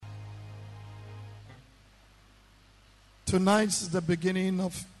Tonight is the beginning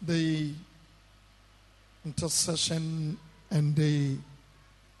of the intercession and the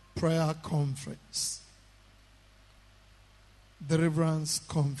prayer conference, deliverance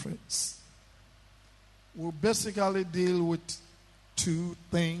conference. We'll basically deal with two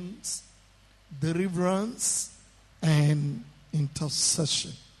things: deliverance and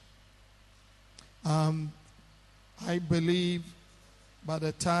intercession. I believe by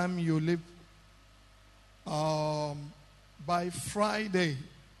the time you leave, by Friday,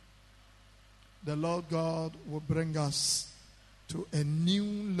 the Lord God will bring us to a new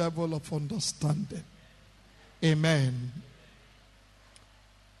level of understanding. Amen.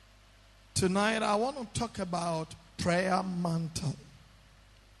 Tonight, I want to talk about prayer mantle.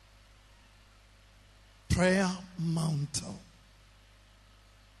 Prayer mantle.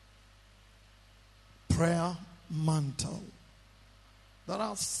 Prayer mantle. There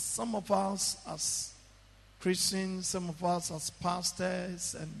are some of us as Christians, some of us as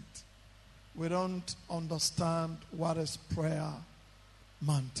pastors, and we don't understand what is prayer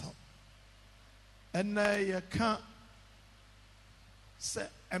mantle. And you can't say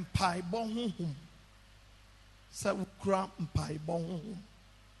empire bon say ukra empire bon.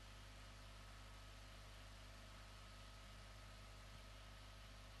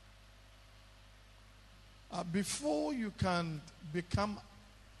 Before you can become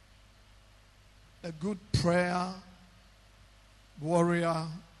a good prayer warrior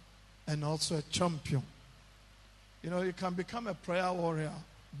and also a champion. You know, you can become a prayer warrior,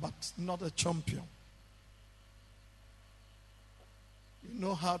 but not a champion. You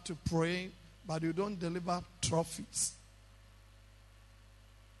know how to pray, but you don't deliver trophies.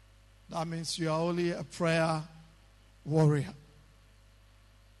 That means you are only a prayer warrior.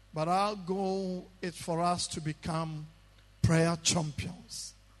 But our goal is for us to become prayer champions.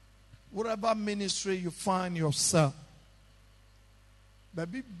 Whatever ministry you find yourself,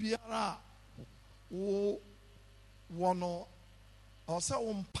 baby biara wo wono osa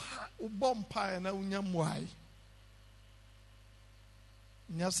umpa na unyamwai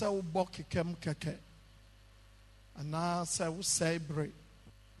nyasa ubo kekem keke ana sa wo celebrate.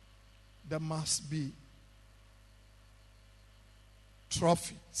 There must be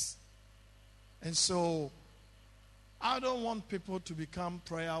trophies. And so I don't want people to become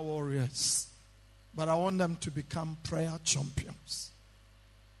prayer warriors, but I want them to become prayer champions.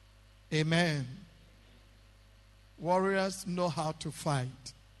 Amen. Warriors know how to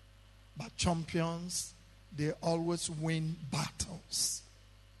fight, but champions, they always win battles.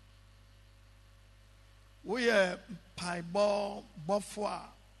 We are Paibo, Bofwa,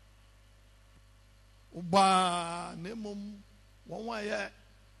 Uba, Nemum, Wawaya,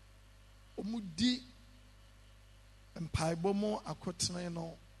 Umudi, and Paibomo,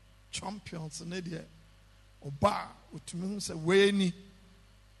 Akotino, champions, and Nadia, Oba, which means a Weni.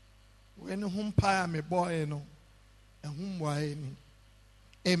 When whom pie me boy no, and whom why.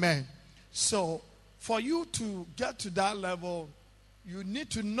 Amen. So, for you to get to that level, you need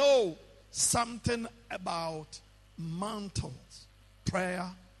to know something about mantles, prayer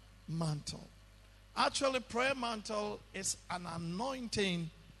mantle. Actually, prayer mantle is an anointing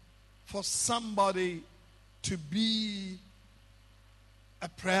for somebody to be a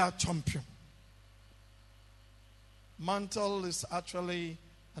prayer champion. Mantle is actually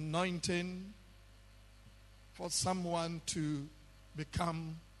anointing for someone to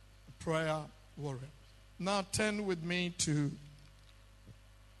become a prayer warrior. Now turn with me to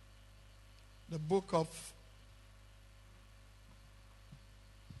the book of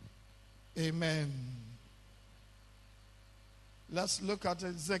Amen. Let's look at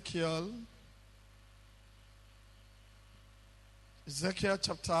Ezekiel. Ezekiel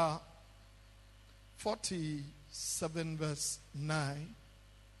chapter 47 verse 9.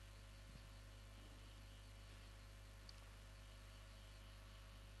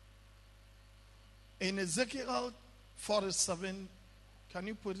 In Ezekiel 47, can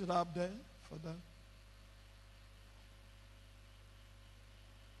you put it up there for them?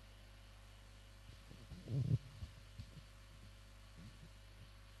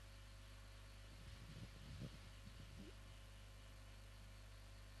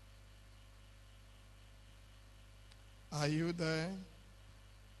 Are you there?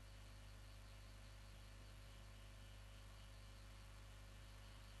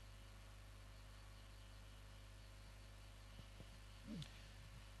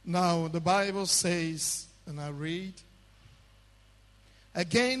 Now, the Bible says, and I read,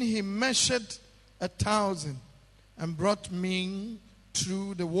 again he measured 1,000 and brought me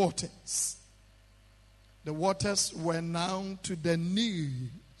through the waters. The waters were now to the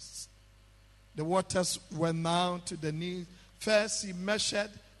knees. The waters were now to the knee. First, he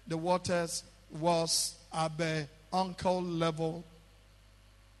measured the waters was at the ankle level.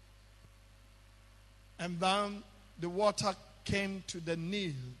 And then the water came to the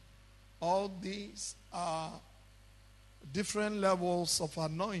knee. All these are different levels of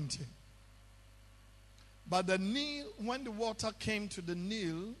anointing. But the knee, when the water came to the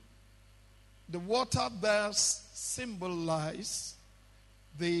knee, the water there symbolized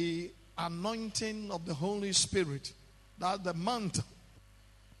the anointing of the Holy Spirit. That's the mantle.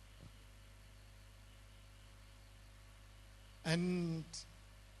 And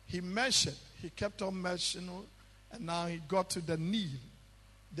he measured. He kept on measuring, and now he got to the knee.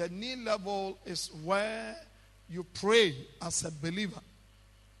 The knee level is where you pray as a believer.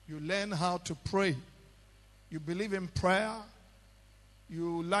 You learn how to pray. You believe in prayer.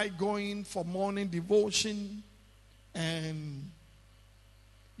 You like going for morning devotion. And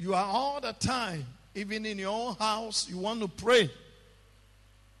you are all the time, even in your own house, you want to pray.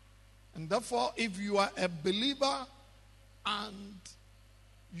 And therefore, if you are a believer and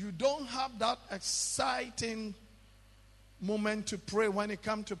you don't have that exciting moment to pray, when it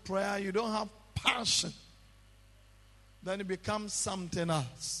comes to prayer, you don't have passion, then it becomes something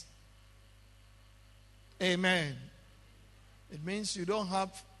else. Amen. It means you don't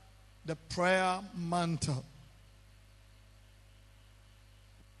have the prayer mantle.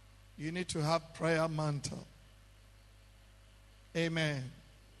 You need to have prayer mantle. Amen.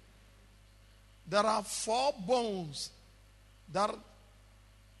 There are 4 bones that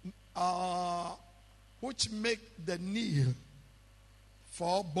which make the knee.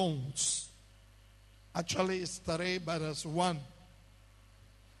 4 bones. Actually, it's 3, but there's 1.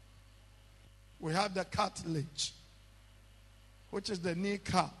 We have the cartilage, which is the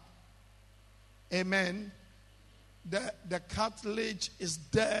kneecap. Amen. The cartilage is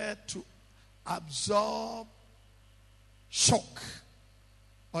there to absorb shock,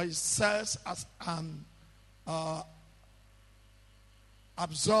 or it serves as an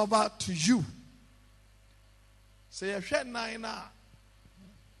absorber to you. Say, if you're 9,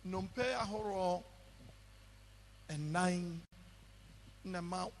 nompe ahoro and 9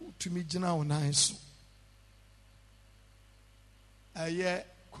 nama utumi jina o 9 so. Aye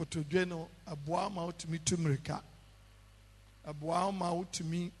kotodwe no aboa ma utumi tumrika. Aboa ma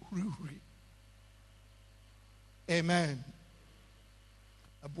utumi hurihuri. Amen.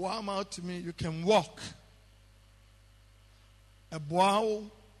 Aboa ma utumi, you can walk. Aboa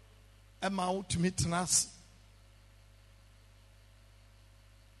ma utumi tenase.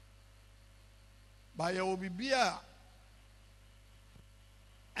 By your bibia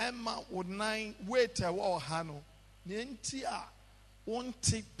Emma would 9 wait a while hano. Nientia won't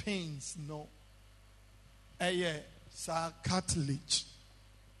take pains, no. Sa cartilage.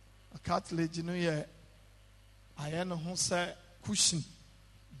 A cartilage, you know, yeah. I know who say cushion.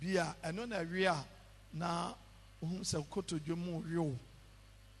 Bia, I know that we are now who say koto jomo rio.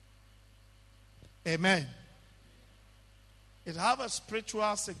 Amen. It have a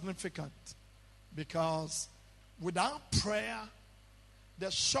spiritual significance because without prayer, the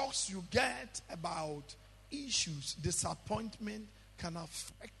shocks you get about issues, disappointment can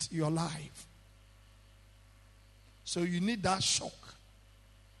affect your life. So you need that shock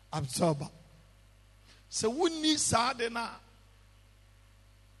absorber. So we need sadena.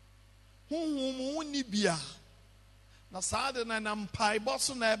 Who need bia? Na sadena na mpai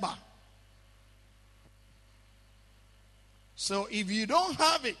boso neba. So if you don't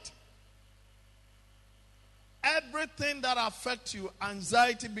have it, everything that affects you,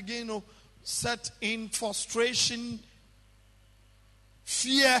 anxiety begin to set in, frustration,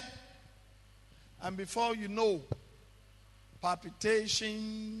 fear, and before you know,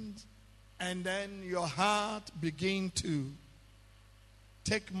 palpitations, and then your heart begin to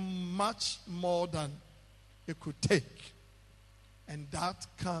take much more than it could take, and that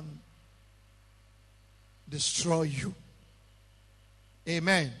can destroy you.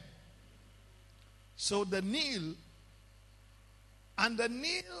 Amen. So the nail, and the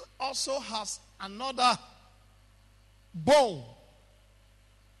nail also has another bone.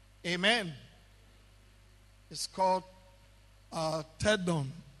 Amen. It's called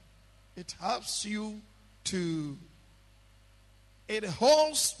tendon. It helps you to, it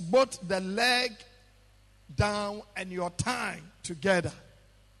holds both the leg down and your thigh together.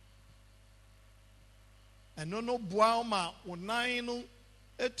 And no buama unainu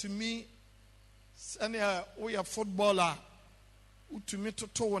etumi. Sanya we are footballer utumi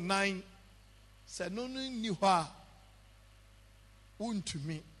toto 9 se no ni hwa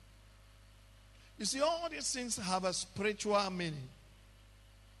untumi. You see, all these things have a spiritual meaning.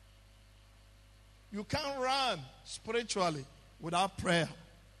 You can't run spiritually without prayer.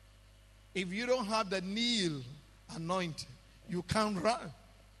 If you don't have the kneel anointing, you can't run.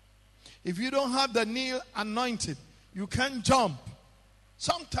 If you don't have the kneel anointing, you can't jump.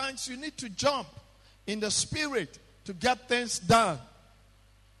 Sometimes you need to jump in the spirit to get things done.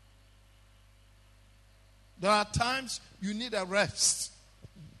 There are times you need a rest.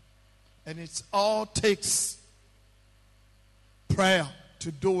 And it all takes prayer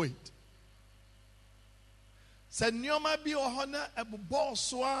to do it. Sɛ nneɛma bi wɔ hɔ na ɛbobɔ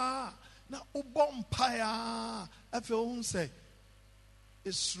so a na wobɔ mpaeɛ afei wohu sɛ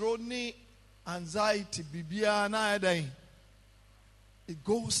esuro ne anxiety biribiara na ayɛ dɛn it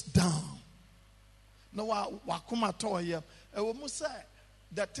goes down. Na wakoma tɔ yam ɛwɔ mu sɛ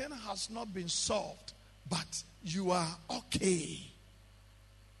the thing has not been solved, but you are okay.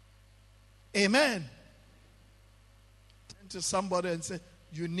 Amen. Turn to somebody and say,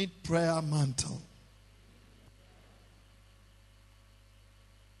 you need prayer mantle.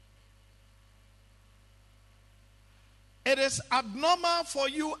 It is abnormal for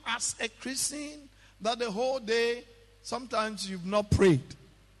you as a Christian that the whole day, sometimes you've not prayed.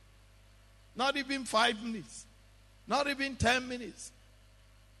 Not even 5 minutes. Not even 10 minutes.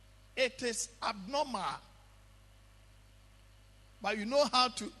 It is abnormal. But you know how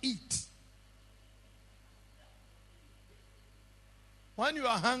to eat. When you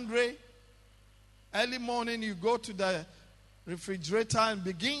are hungry, early morning you go to the refrigerator and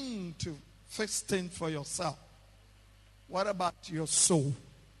begin to fix things for yourself. What about your soul?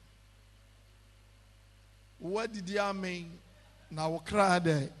 What did you mean? Now,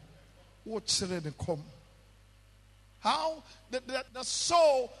 what's come? How the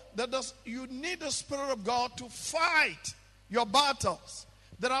soul you need the Spirit of God to fight your battles.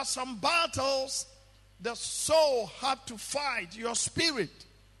 There are some battles the soul had to fight, your spirit.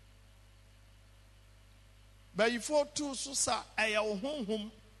 But before two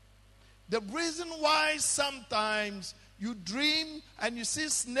the reason why sometimes you dream and you see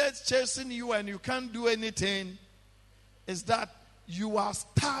snakes chasing you and you can't do anything is that you are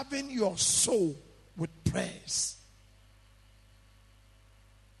starving your soul with prayers.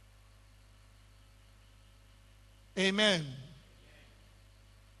 Amen.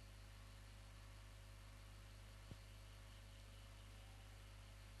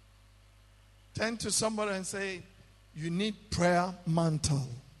 Turn to somebody and say, you need prayer mantle.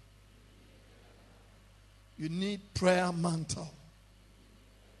 You need prayer mantle.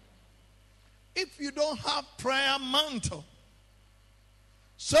 If you don't have prayer mantle,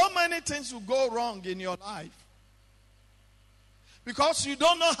 so many things will go wrong in your life. Because you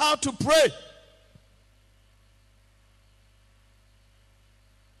don't know how to pray.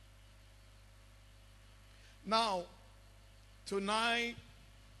 Now, tonight,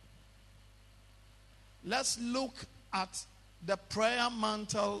 let's look at the prayer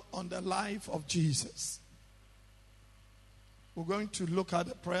mantle on the life of Jesus. We're going to look at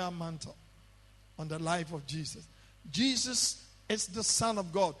the prayer mantle on the life of Jesus. Jesus is the Son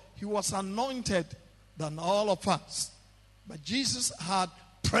of God. He was anointed than all of us. But Jesus had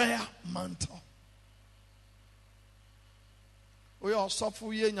prayer mantle. We are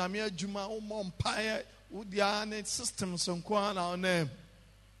suffering Yamia Juma Umpire Udiane systems on our name.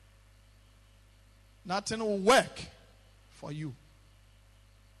 Nothing will work for you.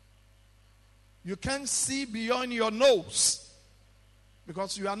 You can't see beyond your nose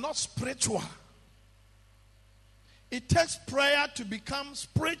because you are not spiritual. It takes prayer to become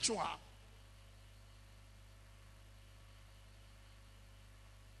spiritual.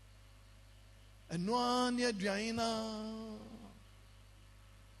 And one year,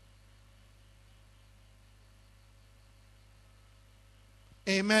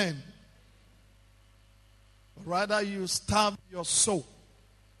 amen. Rather, you starve your soul.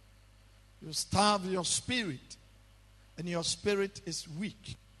 You starve your spirit. And your spirit is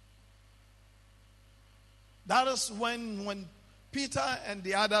weak. That is when Peter and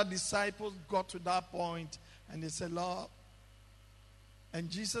the other disciples got to that point and they said, Lord, and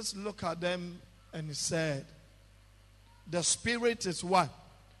Jesus looked at them and he said, the spirit is what?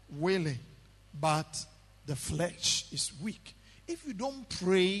 Willing, but the flesh is weak. If you don't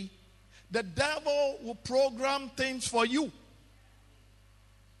pray, the devil will program things for you.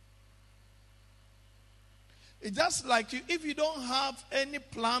 It's just like you, if you don't have any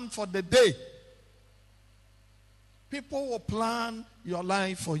plan for the day, people will plan your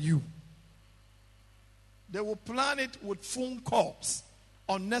life for you. They will plan it with phone calls,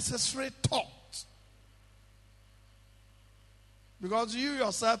 unnecessary thoughts. Because you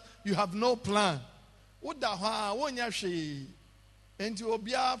yourself, you have no plan. Into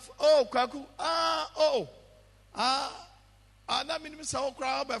obia, oh, kwaku, na minim say o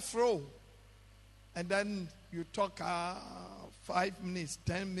crowd be fro. And then you talk 5 minutes,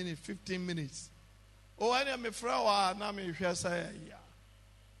 10 minutes, 15 minutes. Oh, any me fro na me hwe say yeah.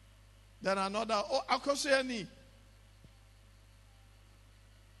 Then another, oh, akoso any.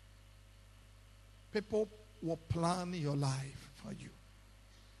 People will plan your life for you.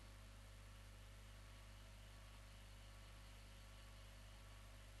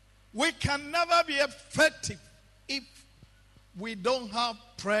 We can never be effective if we don't have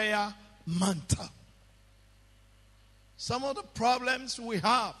prayer mantle. Some of the problems we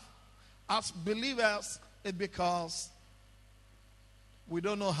have as believers is because we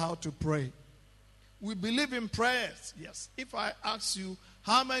don't know how to pray. We believe in prayers. Yes. If I ask you,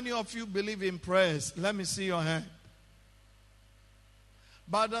 how many of you believe in prayers? Let me see your hand.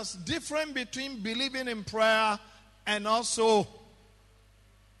 But there's difference between believing in prayer and also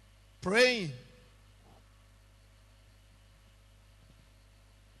praying.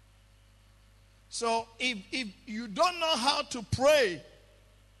 So if you don't know how to pray,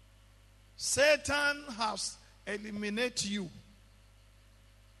 Satan has eliminated you.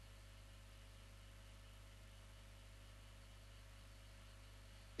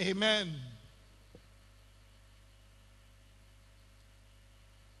 Amen.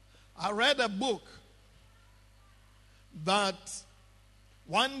 I read a book that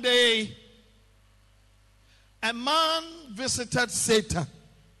one day a man visited Satan.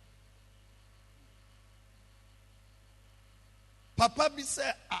 Papa be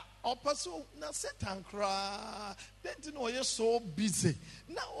say, Opaso na Satan cry. Denti no you're so busy.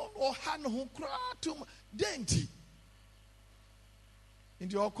 Now or han who cry to denti.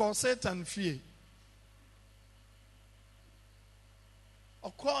 Into your call Satan fear.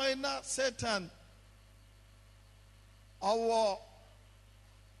 Or call Satan. Our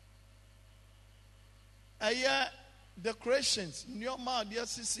decorations in your mouth, dear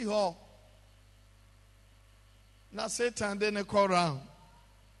Sissy Hall. Now Satan didn't call round.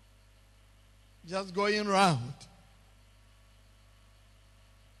 Just going round.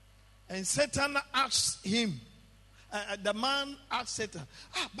 And Satan asked him, the man asked Satan,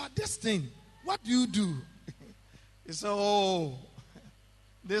 but this thing, what do you do? He said, oh,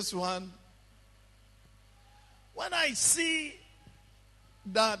 this one. When I see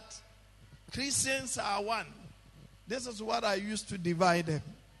that Christians are one, this is what I used to divide them.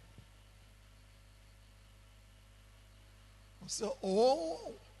 So,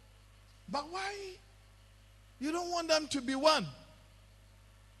 oh, but why? You don't want them to be one.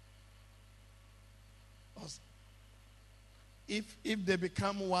 If they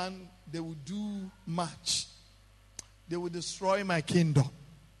become one, they will do much. They will destroy my kingdom.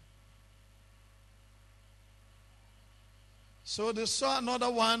 So they saw another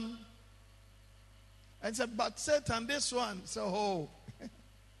one and said, but Satan, this one. So, oh,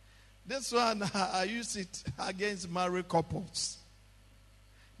 this one, I use it against married couples.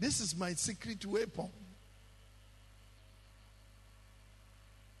 This is my secret weapon.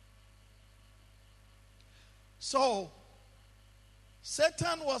 So,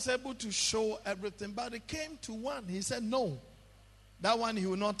 Satan was able to show everything, but it came to one. He said, no, that one he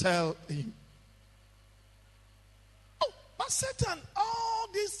will not tell him. Oh, but Satan, all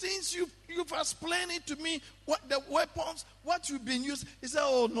these things you've explained it to me, what the weapons, what you've been using. He said,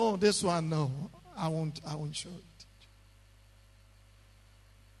 oh no, this one, no, I won't show it.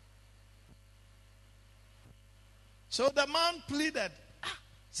 So the man pleaded,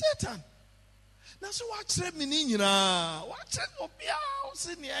 Satan. Now, so what said me, what said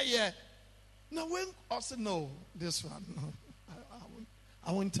Obia? Now, when I said, no, this one, no,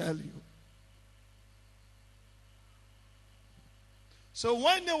 I won't tell you. So,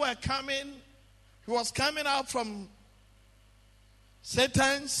 when they were coming, he was coming out from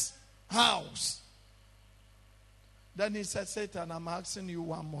Satan's house. Then he said, Satan, I'm asking you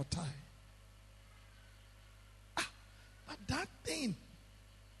one more time. But that thing,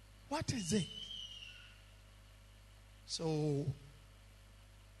 what is it? So,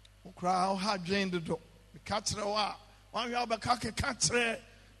 crowd had drained the door. The catcher, one you have a catcher.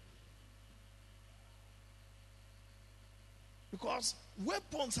 Because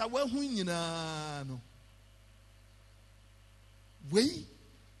weapons are well winning. Way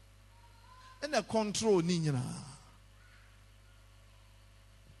and the control nina.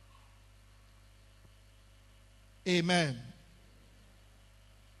 Amen.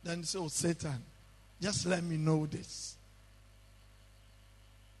 Then so Satan, just let me know this.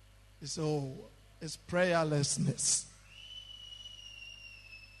 So it's prayerlessness.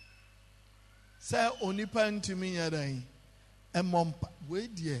 Say onipa ntumi yadai Emompa.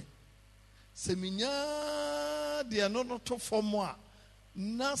 Wait, dear. Seminya, dear, no to for more.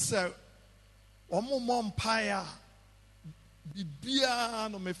 Nasa, Omompire. Bibia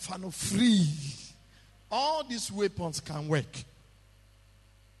no me fano free. All these weapons can work.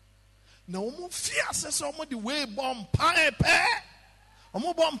 Now, omo fear says somebody way bomb pie.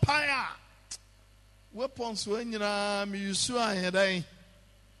 Omo bomb pie. Weapons when you know me use and I.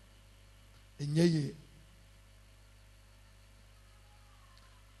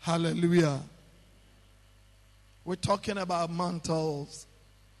 Hallelujah. We're talking about mantles.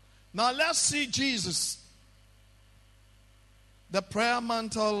 Now let's see Jesus. The prayer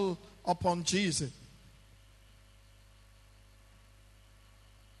mantle upon Jesus.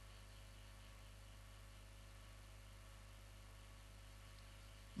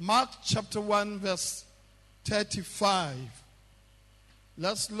 Mark chapter 1 verse 35.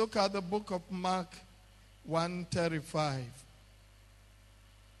 Let's look at the book of Mark 1:35.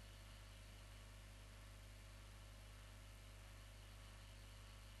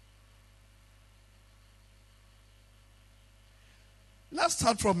 Let's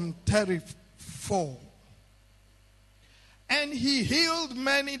start from 34. And he healed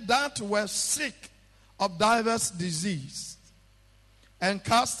many that were sick of diverse disease, and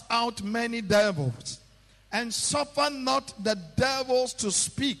cast out many devils, and suffered not the devils to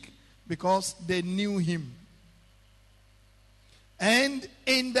speak, because they knew him. And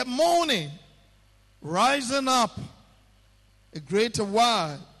in the morning, rising up a great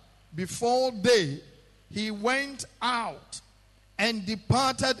while before day, he went out and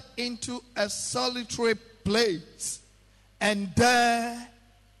departed into a solitary place, and there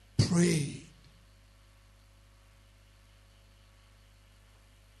prayed.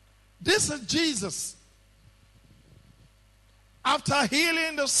 This is Jesus. After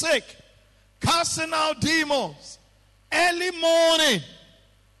healing the sick, casting out demons, early morning,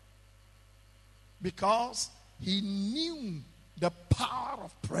 because he knew the power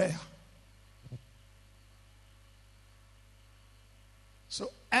of prayer. So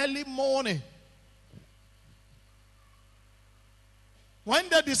early morning, when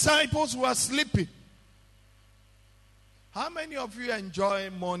the disciples were sleeping, how many of you enjoy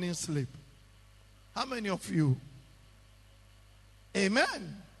morning sleep? How many of you?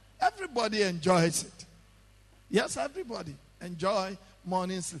 Amen. Everybody enjoys it. Yes, everybody enjoy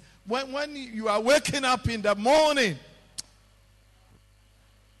morning sleep. When you are waking up in the morning,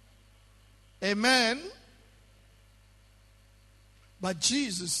 amen. But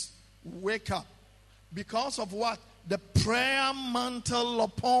Jesus wake up because of what? The prayer mantle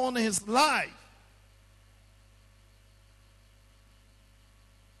upon his life.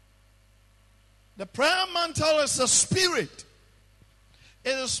 The prayer mantle is a spirit.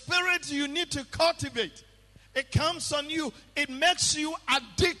 It's a spirit you need to cultivate. It comes on you. It makes you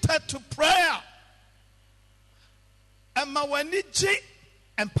addicted to prayer. Emawaniji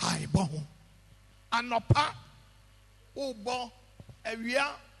empaibo. Anopa obo. Ewia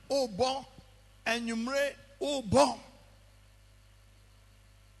obo. Enyumre obo.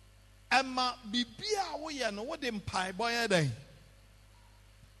 Ema bibia woye no wode empaibo yede.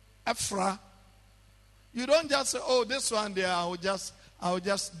 Efra. You don't just say, oh, this one there, I will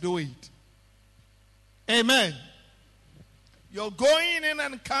just do it. Amen. Your going in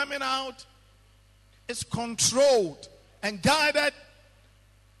and coming out is controlled and guided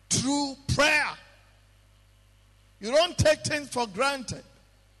through prayer. You don't take things for granted.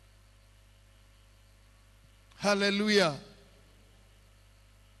 Hallelujah.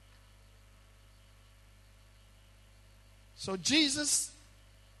 So Jesus,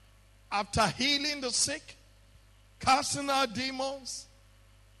 after healing the sick, casting out demons,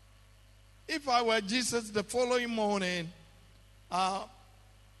 if I were Jesus the following morning,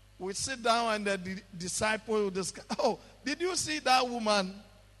 we sit down and the disciple would discuss, oh, did you see that woman?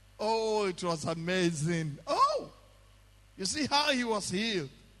 Oh, it was amazing. Oh, you see how he was healed.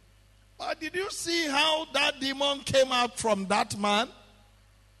 But did you see how that demon came out from that man?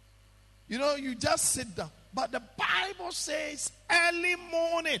 You know, you just sit down. But the Bible says early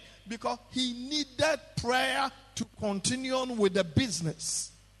morning, because he needed prayer to continue on with the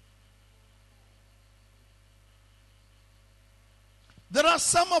business. There are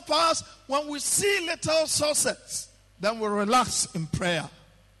some of us, when we see little success, then we relax in prayer.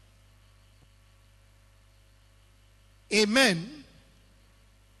 Amen.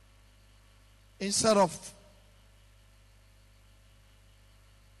 Instead of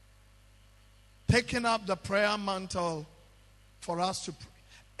taking up the prayer mantle for us to pray.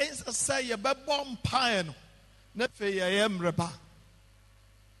 It's a say,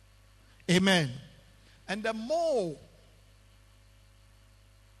 amen. And the more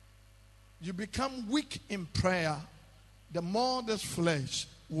you become weak in prayer, the more this flesh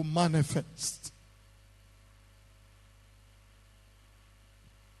will manifest.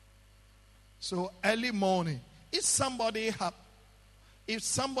 So early morning, if somebody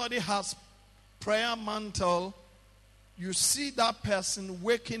has prayer mantle, you see that person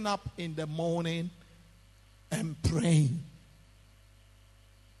waking up in the morning and praying.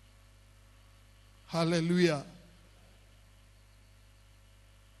 Hallelujah.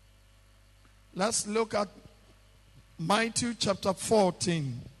 Let's look at Matthew chapter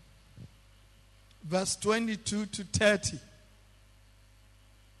 14, verse 22 to 30.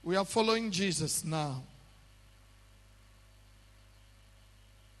 We are following Jesus now.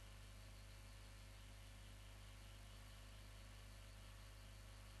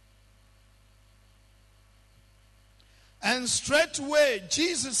 And straightway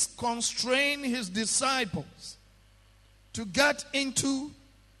Jesus constrained his disciples to get into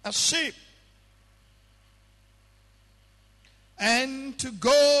a ship and to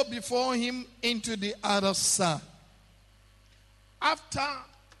go before him into the other side. After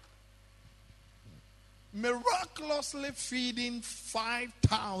miraculously feeding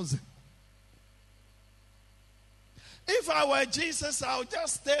 5,000. If I were Jesus, I would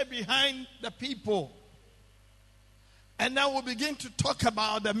just stay behind the people. And then we'll begin to talk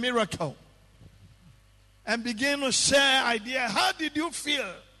about the miracle. And begin to share ideas. How did you feel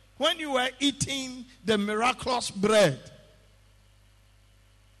when you were eating the miraculous bread?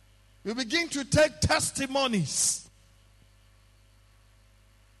 We begin to take testimonies.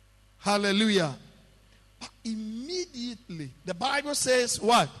 Hallelujah. But immediately, the Bible says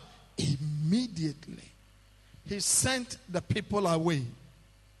what? Immediately, he sent the people away.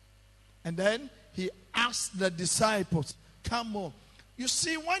 And then he asked the disciples, come on. You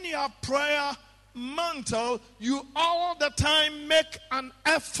see, when you have prayer mantle, you all the time make an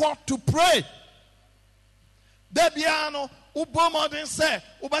effort to pray. Debiano, ubomodin say,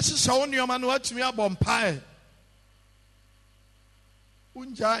 ubashisha onyoma no atumi abompae.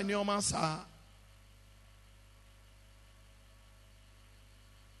 Unja nyoma sa.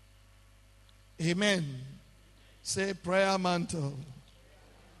 Amen. Say prayer mantle.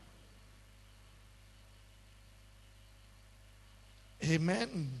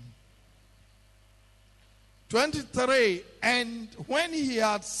 Amen. 23. And when he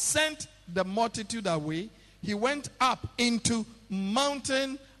had sent the multitude away, he went up into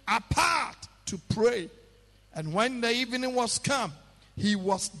mountain apart to pray. And when the evening was come, he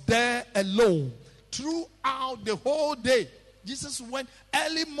was there alone. Throughout the whole day, Jesus went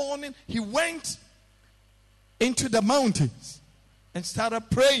early morning, he went into the mountains and started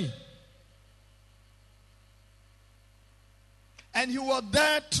praying. And he was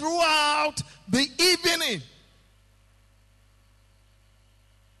there throughout the evening.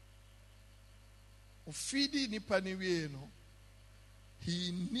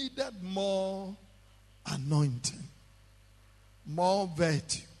 He needed more anointing, more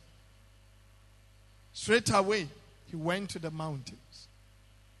virtue. Straight away, he went to the mountains.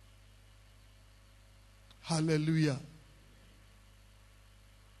 Hallelujah.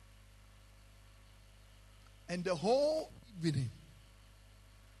 And the whole evening,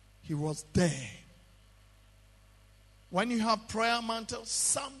 he was there. When you have prayer mantle,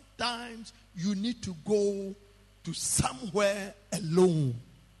 sometimes you need to go to somewhere alone.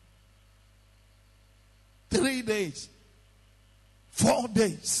 3 days, 4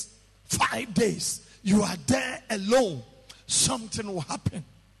 days, 5 days, you are there alone. Something will happen.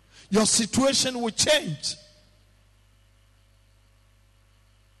 Your situation will change.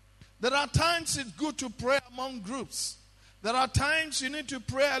 There are times it's good to pray among groups. There are times you need to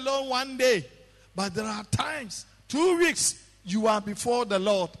pray alone one day. But there are times, 2 weeks, you are before the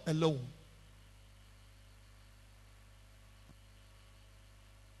Lord alone.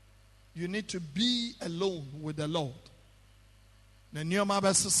 You need to be alone with the Lord.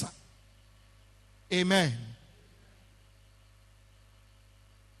 Amen.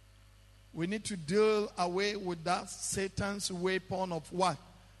 We need to deal away with that Satan's weapon of what?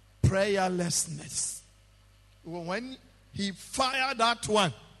 Prayerlessness. When he fired that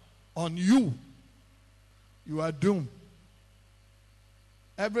one on you, you are doomed.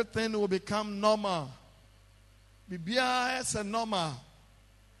 Everything will become normal. Bibia is a normal.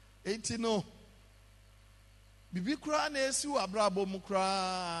 80 no. Bibi kura na esi wa brabo mu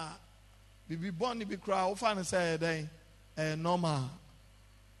kura. Bibi boni bi kura o fa na say den normal.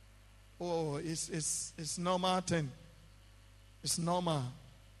 Oh, it's normal thing. It's normal.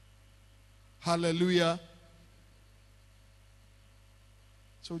 Hallelujah.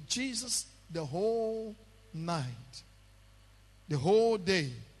 So Jesus, the whole night, the whole day,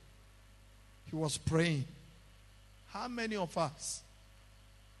 He was praying. How many of us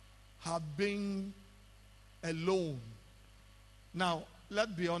have been alone? Now,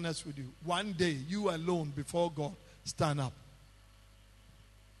 let's be honest with you. One day, you alone before God, stand up.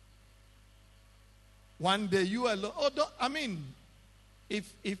 One day, you alone.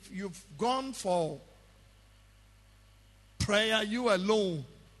 If you've gone for prayer, you alone,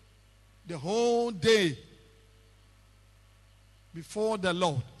 the whole day before the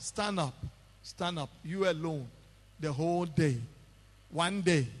Lord, stand up. Stand up. You alone, the whole day. One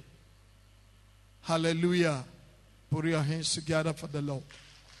day. Hallelujah. Put your hands together for the Lord.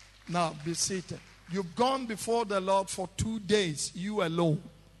 Now, be seated. You've gone before the Lord for 2 days, you alone.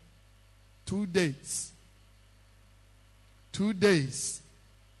 2 days. 2 days.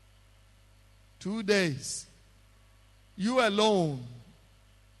 2 days. You alone.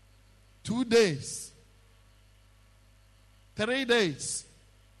 2 days. 3 days.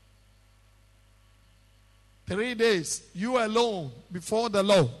 3 days. You alone before the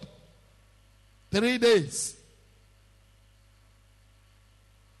Lord. 3 days.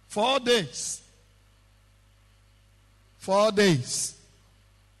 4 days. 4 days.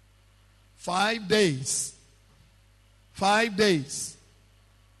 5 days. 5 days.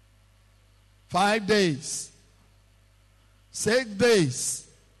 5 days. 6 days.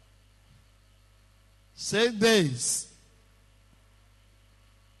 6 days.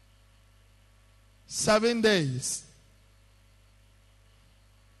 7 days.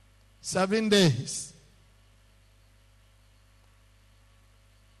 7 days.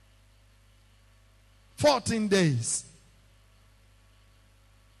 14 days.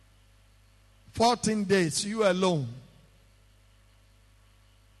 14 days, you alone.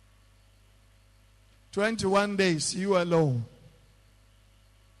 21 days, you alone.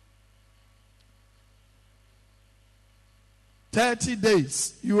 30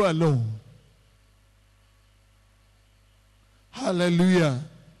 days, you alone. Hallelujah.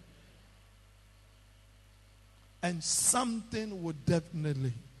 And something would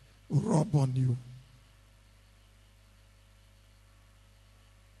definitely rub on you.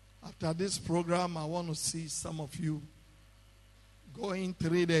 After this program, I want to see some of you going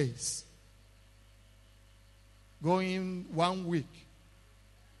 3 days, going 1 week.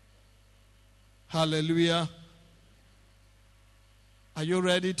 Hallelujah. Are you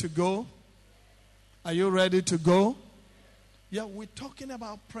ready to go? Are you ready to go? Yeah, we're talking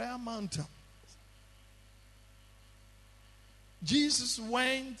about prayer mountain. Jesus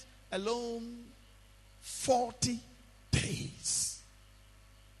went alone 40 days.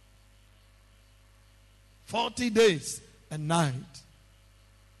 40 days and night.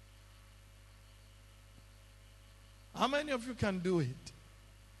 How many of you can do it?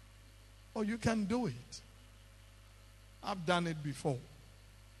 Oh, you can do it. I've done it before.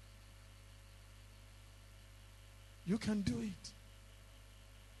 You can do it.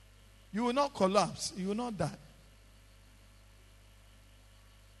 You will not collapse. You will not die.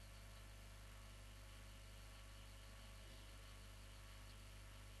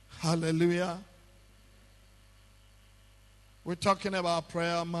 Hallelujah. We're talking about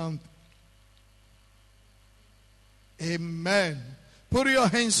prayer month. Amen. Put your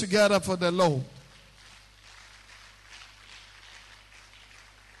hands together for the Lord.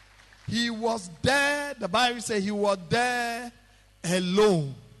 He was there. The Bible says he was there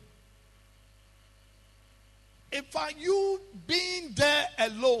alone. In fact, you being there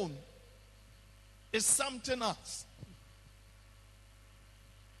alone is something else.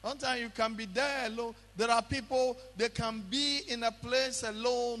 Sometimes you can be there alone. There are people, they can be in a place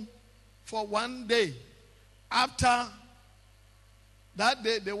alone for 1 day. After that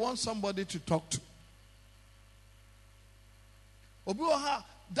day, they want somebody to talk to. Obuha,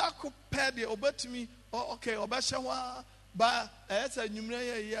 that could pay the obetimi. Oh, okay, obeshawa, but it's a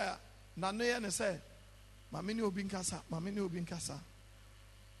numerator year. Nanoya ne say, Mamini Obinkasa, Mamini Obinkasa.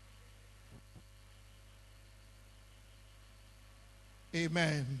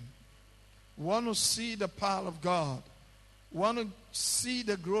 Amen. We want to see the power of God. We want to see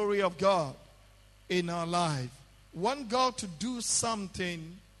the glory of God in our life. We want God to do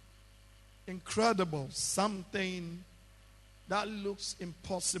something incredible, something that looks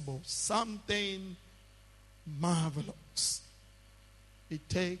impossible, something marvelous. It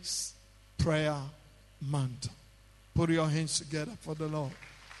takes prayer mantle. Put your hands together for the Lord.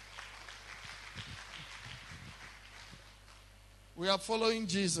 We are following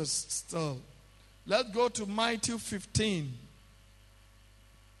Jesus still. Let's go to Matthew 15.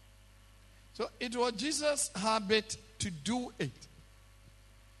 So it was Jesus' habit to do it.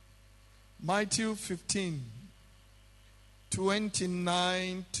 Matthew 15.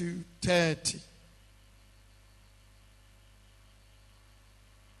 29 to 30.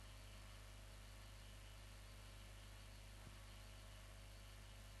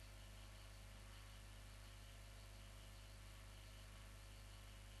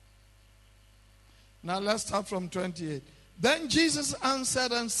 Now let's start from 28. Then Jesus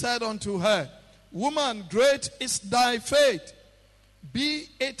answered and said unto her, Woman, great is thy faith. Be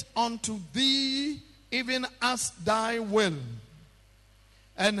it unto thee even as thy will.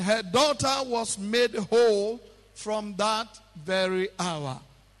 And her daughter was made whole from that very hour.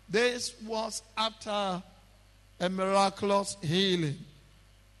 This was after a miraculous healing.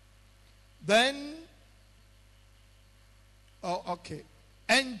 Then,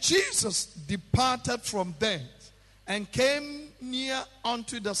 and Jesus departed from thence and came near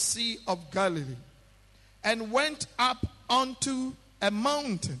unto the Sea of Galilee and went up unto a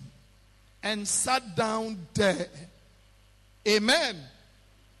mountain and sat down there. Amen.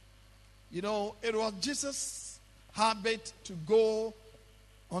 You know, it was Jesus' habit to go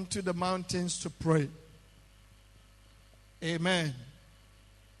onto the mountains to pray. Amen.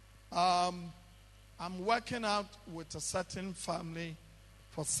 I'm working out with a certain family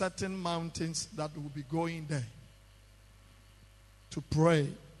for certain mountains that will be going there to pray.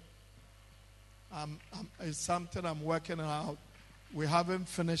 It's something I'm working out. We haven't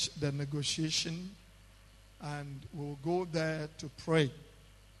finished the negotiation, and we'll go there to pray.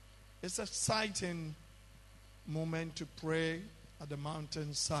 It's an exciting moment to pray at the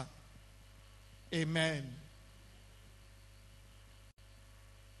mountainside. Amen.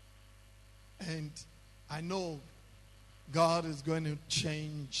 And I know God is going to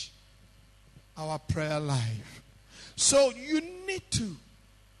change our prayer life. So you need to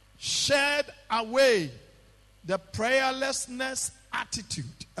shed away the prayerlessness attitude.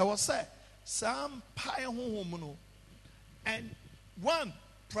 I will say, and one,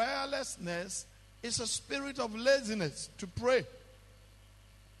 prayerlessness is a spirit of laziness to pray.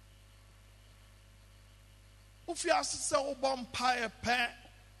 If you ask so vampire pet,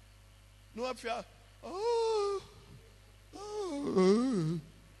 no, if you are,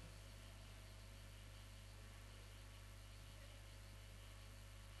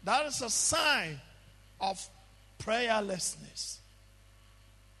 that is a sign of prayerlessness.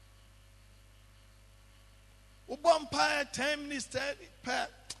 Vampire 10 minutes, pet.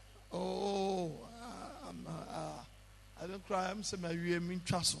 Oh, I don't cry. I'm saying you mean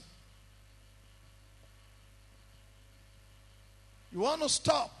trust. You want to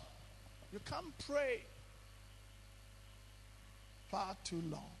stop? You can't pray far too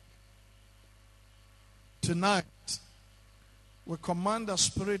long. Tonight, we command the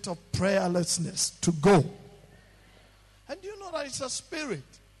spirit of prayerlessness to go. And you know that it's a spirit.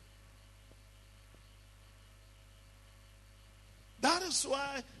 That is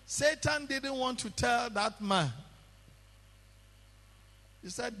why Satan didn't want to tell that man. He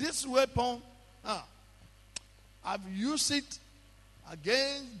said, this weapon, I've used it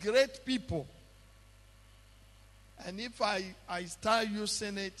against great people. And if I start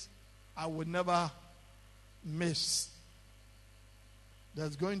using it, I will never miss.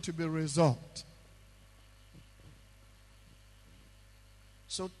 There's going to be a result.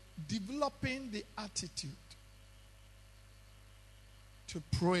 So developing the attitude to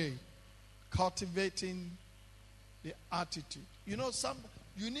pray, cultivating the attitude. You know,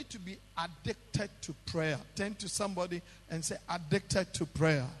 you need to be addicted to prayer. Turn to somebody and say, addicted to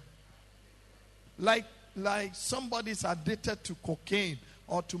prayer. Like somebody's addicted to cocaine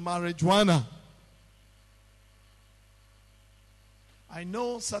or to marijuana. I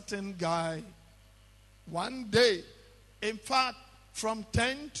know certain guy, one day, in fact, from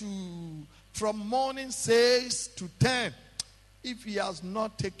morning 6 to 10, if he has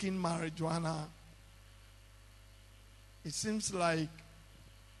not taken marijuana, it seems like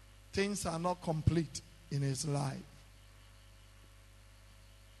things are not complete in his life.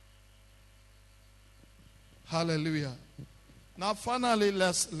 Hallelujah. Now finally,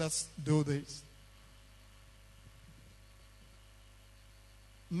 let's do this.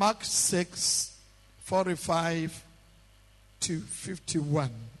 Mark 6:45 to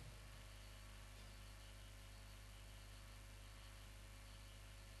 51.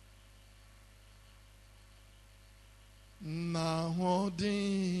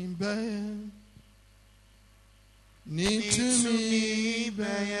 Nahodin be ni to me be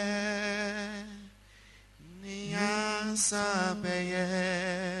ni ansa be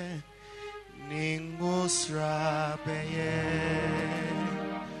ni ngosra be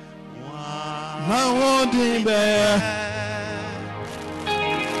Nahodin be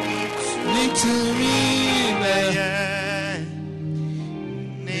ni to me be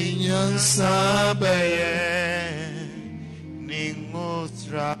nyansa beye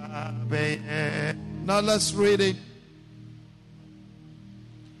ningotra beye. Now let's read it.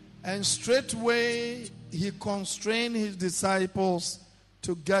 And straightway he constrained his disciples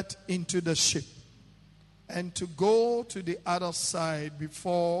to get into the ship and to go to the other side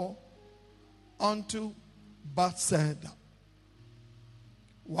before unto Bethsaida.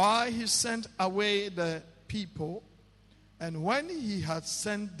 While he sent away the people, and when he had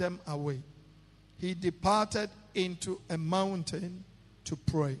sent them away, he departed into a mountain to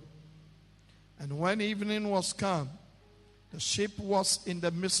pray. And when evening was come, the ship was in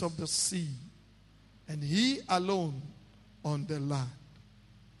the midst of the sea, and he alone on the land.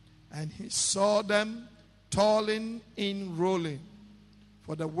 And he saw them toiling in rolling,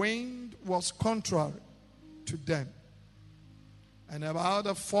 for the wind was contrary to them. And about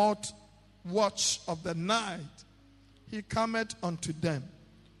the fourth watch of the night, he cometh unto them,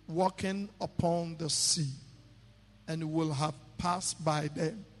 walking upon the sea, and will have passed by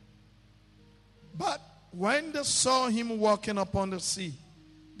them. But when they saw him walking upon the sea,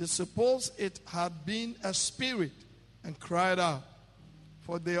 they supposed it had been a spirit, and cried out,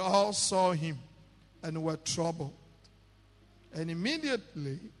 for they all saw him and were troubled. And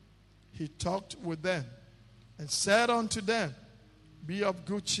immediately he talked with them and said unto them, Be of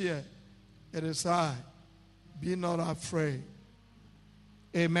good cheer, it is I, be not afraid.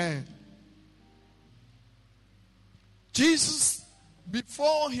 Amen. Jesus,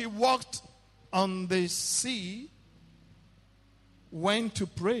 before he walked on the sea, went to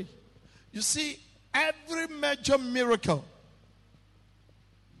pray. You see, every major miracle,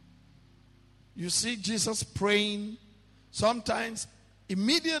 you see Jesus praying. Sometimes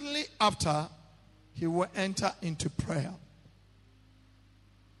immediately after, he will enter into prayer,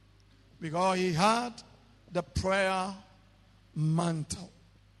 because he had the prayer mantle.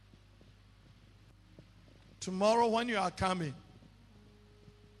 Tomorrow when you are coming,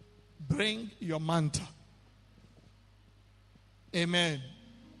 bring your mantle. Amen.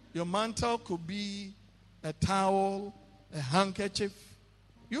 Your mantle could be a towel, a handkerchief.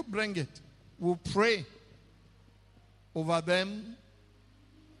 You bring it. We'll pray over them,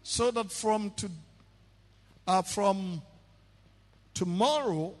 so that from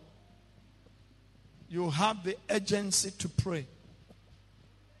tomorrow you have the urgency to pray.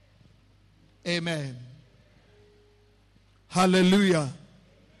 Amen. Hallelujah.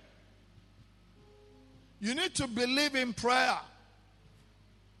 You need to believe in prayer.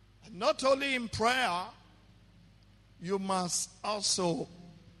 And not only in prayer, you must also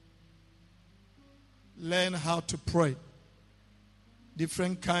learn how to pray.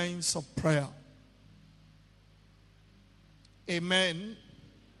 Different kinds of prayer. Amen.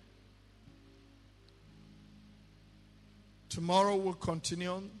 Tomorrow we'll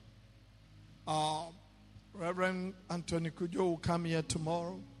continue. Reverend Anthony Kujo will come here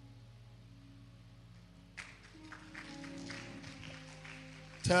tomorrow.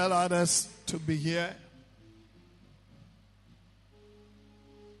 Tell others to be here.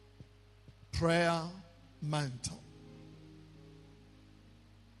 Prayer mantle.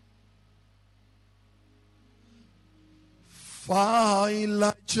 Fa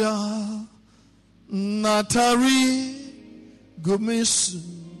Elijah Natari Gumisu.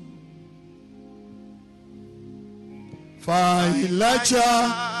 Fa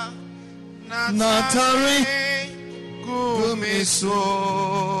Elijah Natari Gumisu.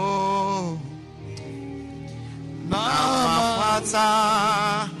 Namapata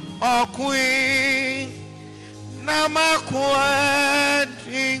Okui Namakwad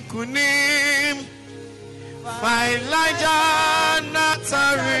Inkunim Fa Elijah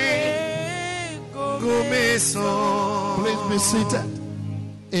Natari Gumiso. Please be seated.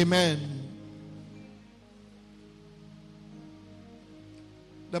 Amen.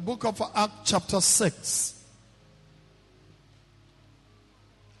 The book of Acts chapter 6.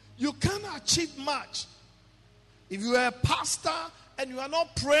 You can't achieve much. If you are a pastor and you are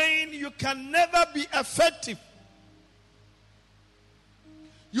not praying, you can never be effective.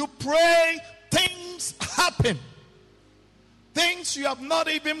 You pray, things happen. Things you have not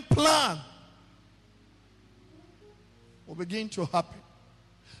even planned will begin to happen.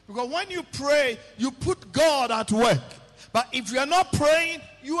 Because when you pray, you put God at work. But if you are not praying,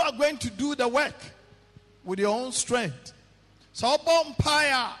 you are going to do the work with your own strength. So,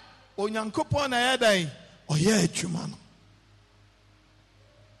 Bompire, Onyankopon Ayadai, Oye Chumano.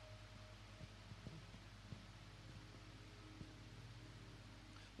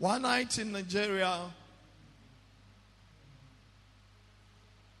 One night in Nigeria,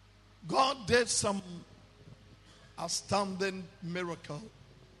 God did some astounding miracle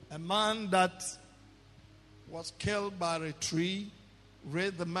A man that was killed by a tree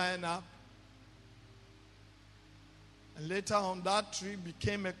raised the man up. And later on, that tree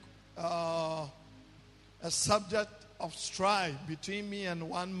became a subject of strife between me and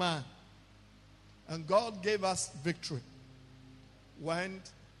one man. And God gave us victory when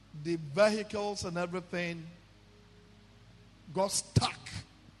the vehicles and everything got stuck.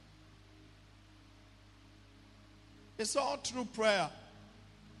 It's all through prayer.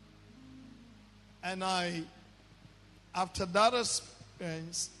 And after that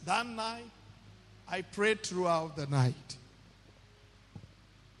experience, that night, I prayed throughout the night.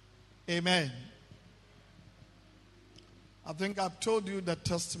 Amen. I think I've told you the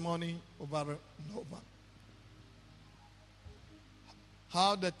testimony over and over.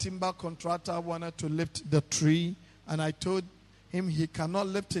 How the timber contractor wanted to lift the tree, and I told him he cannot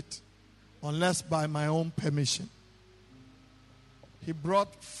lift it unless by my own permission. He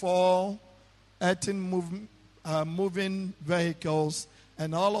brought 4 moving vehicles,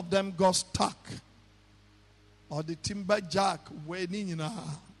 and all of them got stuck. Or the timber jack waiting in a.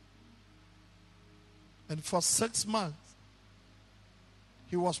 And for 6 months,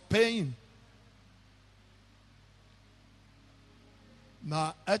 he was paying.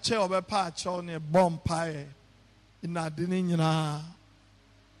 Na eche obepa acho ne bompae ina dininyina.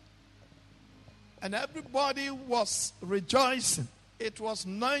 And everybody was rejoicing. It was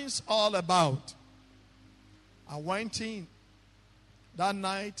nice all about. I went in that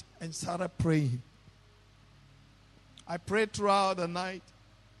night and started praying. I prayed throughout the night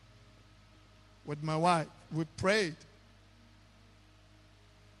with my wife. We prayed.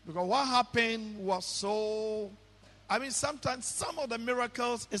 Because what happened was sometimes some of the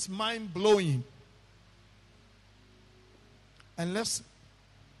miracles is mind-blowing. And listen,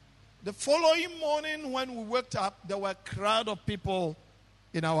 the following morning when we woke up, there were a crowd of people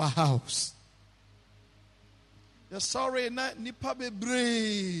in our house. Sorry, not nipa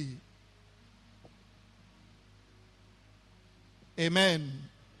bebre. Amen.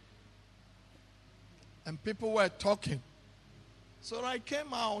 And people were talking. So I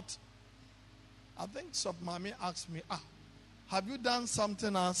came out. I think Submami asked me, have you done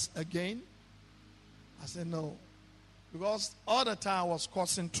something else again? I said, no. Because all the time I was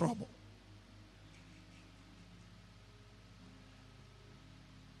causing trouble.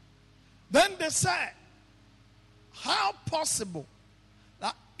 Then they said, how possible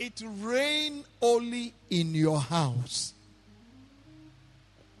that it rain only in your house?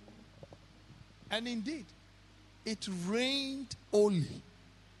 And indeed, it rained only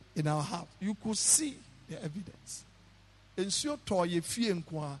in our house. You could see the evidence.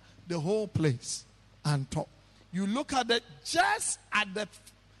 The whole place and top. You look at it just at the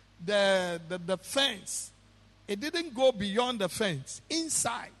fence. It didn't go beyond the fence.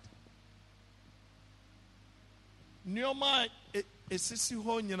 Inside. Nyoma esisi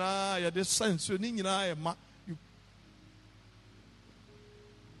ho nyina ya de sense ni nyina ya ma.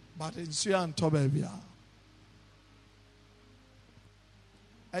 But ensuo anto baby.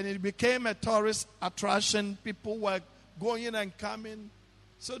 And it became a tourist attraction. People were going and coming.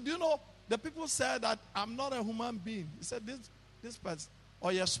 So do you know, the people said that I'm not a human being. He said, this person,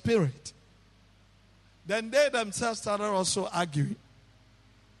 or your spirit. Then they themselves started also arguing.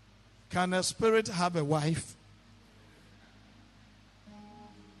 Can a spirit have a wife?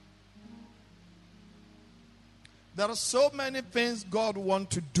 There are so many things God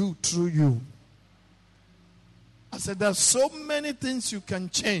wants to do through you. I said, there are so many things you can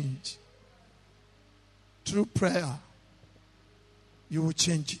change through prayer. You will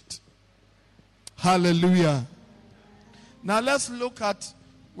change it. Hallelujah. Now let's look at,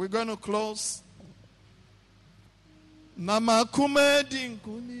 we're going to close. Namakume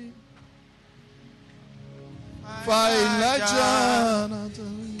dinkuni. Failaja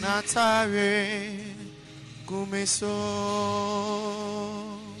Natare Kumeso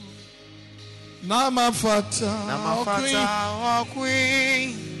Namafata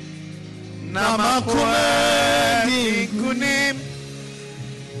Okwi Namakume dinkuni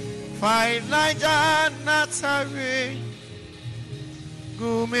Failaja Natare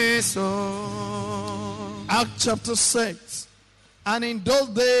Kumeso. Acts chapter 6. And in those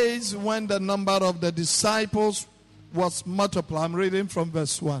days when the number of the disciples was multiplied, I'm reading from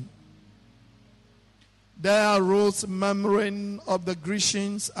verse 1. There arose murmuring of the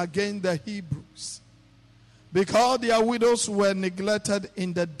Grecians against the Hebrews, because their widows were neglected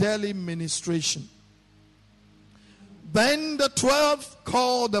in the daily ministration. Then the 12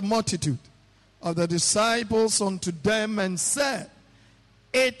 called the multitude of the disciples unto them and said,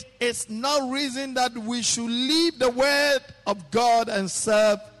 it is not reason that we should leave the word of God and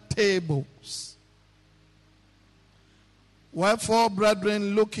serve timetables. Wherefore,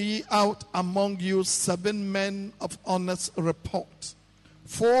 brethren, look ye out among you 7 men of honest report,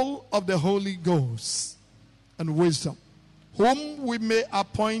 full of the Holy Ghost and wisdom, whom we may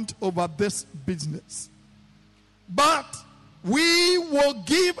appoint over this business. But we will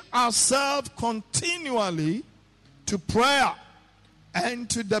give ourselves continually to prayer and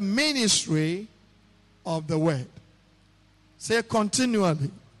to the ministry of the word. Say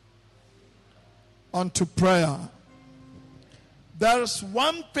continually. Unto prayer. There's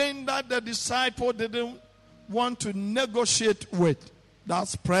one thing that the disciple didn't want to negotiate with.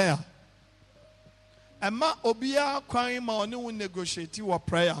 That's prayer. Emma obia kwai ma oni won negotiate with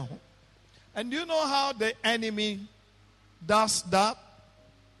prayer. And you know how the enemy does that?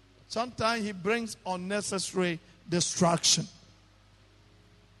 Sometimes he brings unnecessary distraction.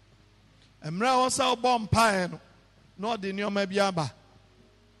 Emra wasa obom pae no no de nyoma bi aba.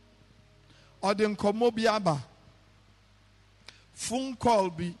 O de nkomo bi aba. Phone call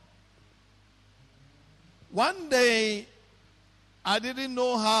be. One day, I didn't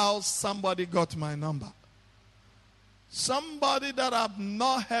know how somebody got my number. Somebody that I've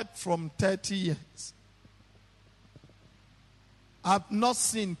not heard from 30 years. I've not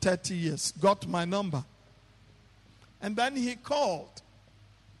seen 30 years. Got my number. And then he called.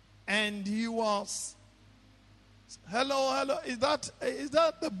 And he was, hello, is that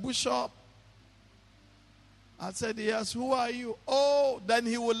the bishop? I said, yes, who are you? Oh, then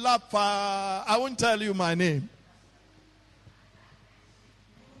he will laugh. I won't tell you my name.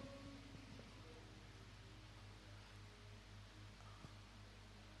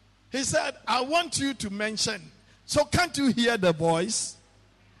 He said, I want you to mention. So can't you hear the voice?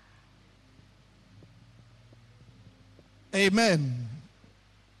 Amen.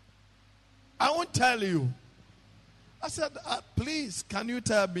 I won't tell you. I said, please, can you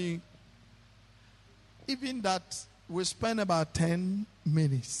tell me? Even that we spend about 10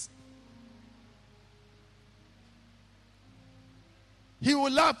 minutes. He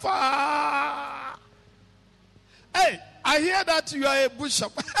will laugh. Ah! Hey, I hear that you are a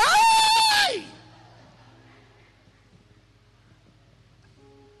bishop. Hey!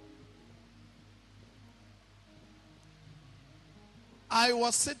 I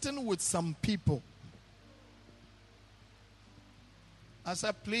was sitting with some people. I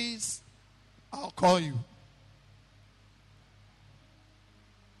said, please, I'll call you.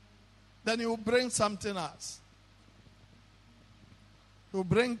 Then he will bring something else. He will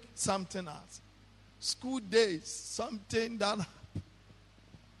bring something else. School days, something that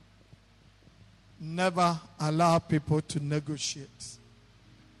never allow people to negotiate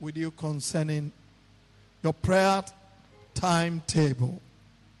with you concerning your prayer timetable.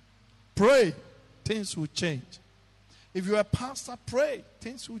 Pray, things will change. If you're a pastor, pray,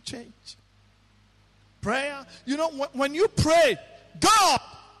 things will change. Prayer, you know, when you pray, God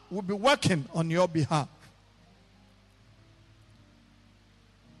will be working on your behalf.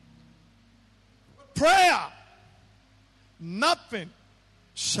 Prayer, nothing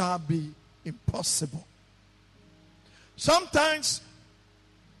shall be impossible. Sometimes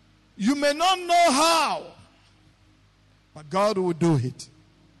you may not know how, but God will do it.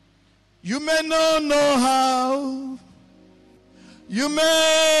 You may not know how. You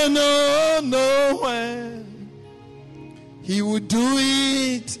may not know when. He will do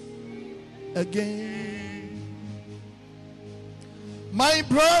it again. My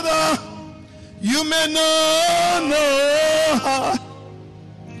brother, you may not know how.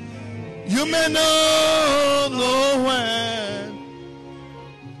 You may not know when.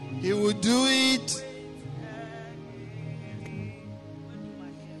 He will do it.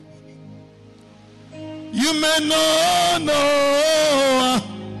 You may not know.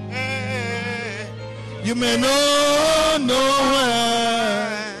 You may not know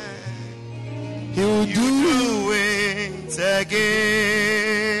when. He will do it again.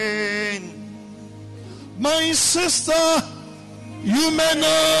 My sister, you may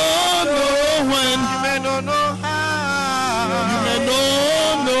not know when. You may not know how. You may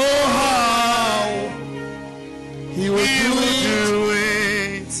not know how. He will do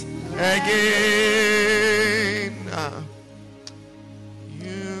it again.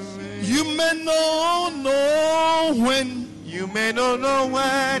 You may not know when. You may not know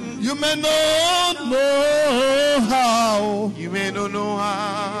when. You may not know how. You may not know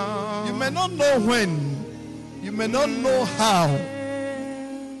how. You may not know when. You may not know how.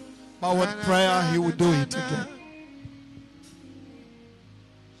 But with prayer, He will do it again.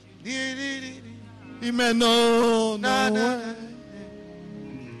 He may not know when.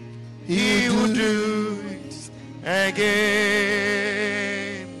 He will do it again.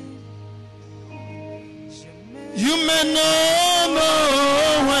 You may not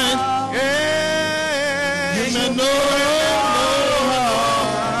know when. You may not know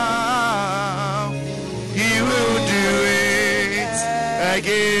how. He will do it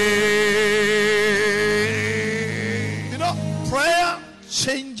again. You know, prayer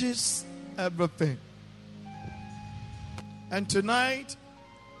changes everything. And tonight,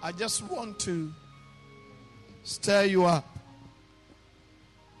 I just want to stir you up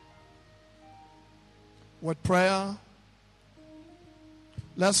with prayer.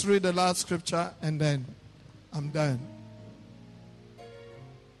 Let's read the last scripture and then I'm done.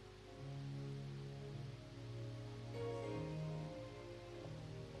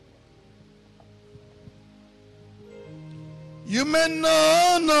 You may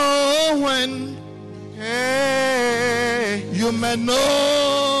not know when. Hey, You may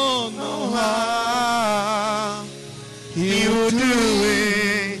not know how. He will do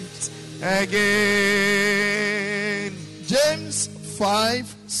it again. James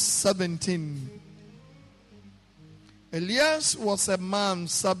 5:17. Elias was a man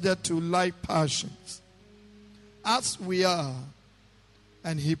subject to like passions, as we are,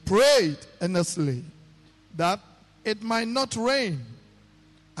 and he prayed earnestly that it might not rain,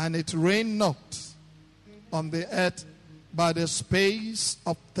 and it rained not on the earth by the space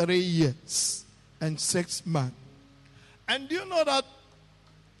of 3 years and 6 months. And do you know that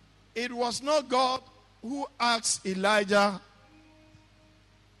it was not God who asked Elijah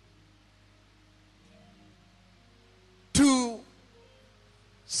to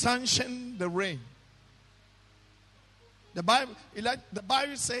sanction the rain? The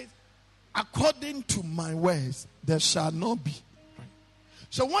Bible says, according to my words, there shall not be rain.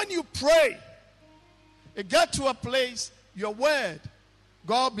 So when you pray, you get to a place, your word,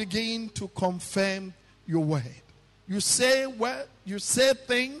 God begin to confirm your word. You say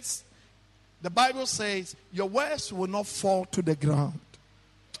things, the Bible says, your words will not fall to the ground.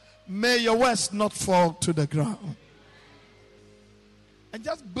 May your words not fall to the ground. And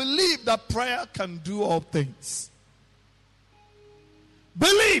just believe that prayer can do all things.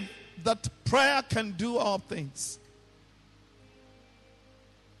 Believe that prayer can do all things.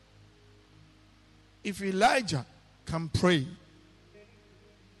 If Elijah can pray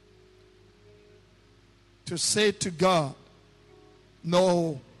to say to God,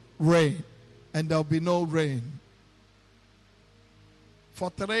 no rain, and there'll be no rain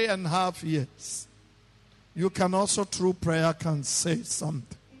for 3.5 years, you can also through prayer can say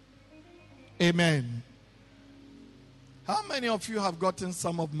something. Amen. How many of you have gotten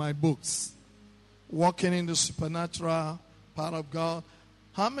some of my books? Walking in the Supernatural, Part of God.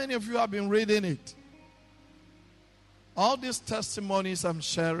 How many of you have been reading it? All these testimonies I'm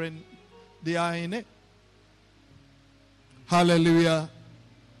sharing, they are in it. Hallelujah.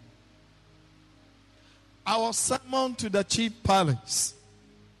 I was summoned to the chief palace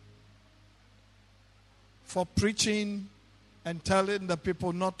for preaching and telling the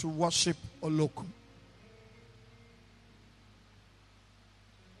people not to worship Olokun.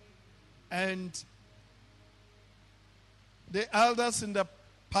 And the elders in the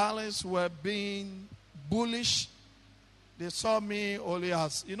palace were being bullish. They saw me only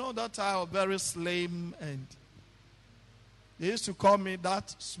as, that I was very slim, and they used to call me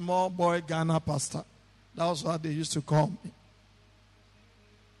that small boy Ghana pastor. That was what they used to call me.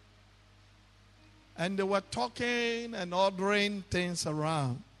 And they were talking and ordering things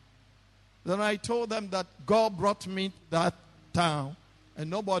around. Then I told them that God brought me to that town and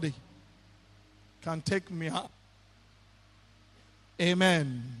nobody can take me out.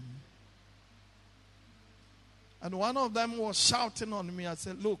 Amen. And one of them was shouting on me. I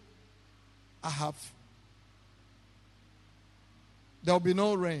said, look, there will be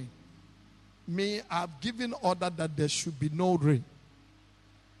no rain. Me, I've given order that there should be no rain.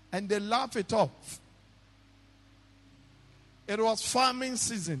 And they laugh it off. It was farming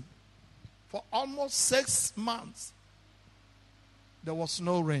season. For almost 6 months, there was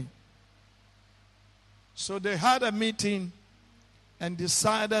no rain. So they had a meeting and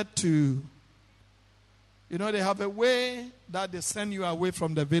decided to, they have a way that they send you away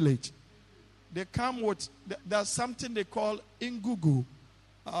from the village. They come with, there's something they call Ngugu.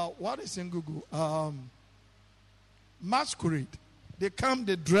 What is Ngugu? Masquerade. They come,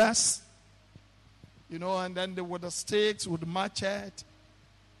 they dress, and then they with the sticks, with the machete,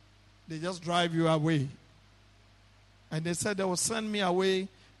 they just drive you away. And they said they will send me away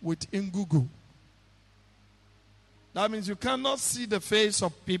with Ngugu. That means you cannot see the face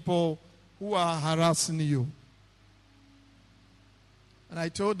of people who are harassing you. And I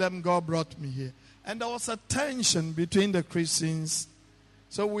told them God brought me here. And there was a tension between the Christians.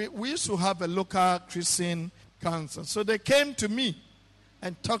 So we used to have a local Christian cancer. So they came to me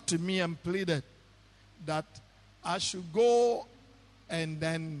and talked to me and pleaded that I should go and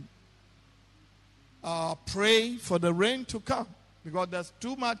then pray for the rain to come because there's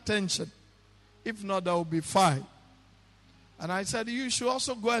too much tension. If not, there will be fire. And I said, you should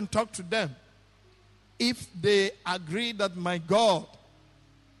also go and talk to them. If they agree that my God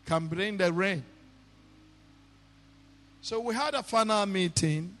can bring the rain. So we had a final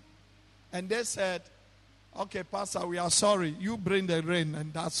meeting, and they said, okay, Pastor, we are sorry. You bring the rain,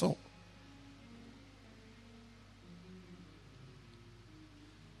 and that's all.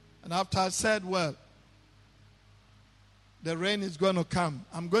 And after I said, well, the rain is going to come.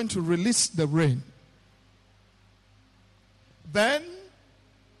 I'm going to release the rain. Then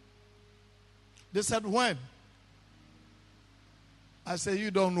they said, when? I said, you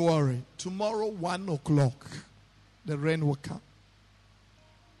don't worry. Tomorrow, 1 o'clock, the rain will come.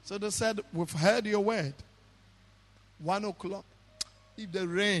 So they said, we've heard your word. 1 o'clock. If the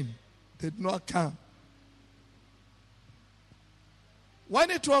rain did not come.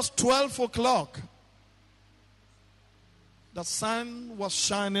 When it was 12 o'clock, the sun was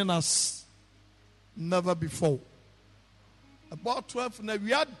shining as never before. About 12, now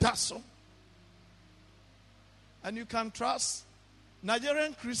we had dazzle. And you can trust,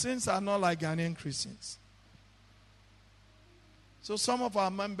 Nigerian Christians are not like Ghanaian Christians. So some of our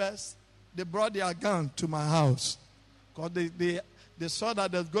members, they brought their gun to my house. Because they saw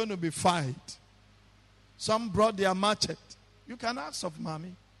that there's going to be fight. Some brought their machete. You can ask of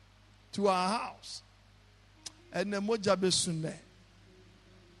mommy to our house. And the moja besunde.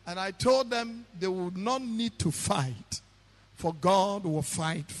 And I told them they would not need to fight. For God will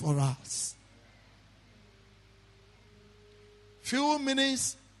fight for us. Few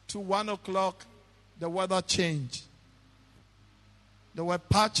minutes to 1 o'clock, the weather changed. There were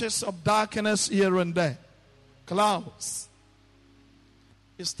patches of darkness here and there. Clouds.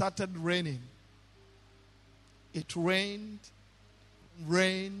 It started raining. It rained,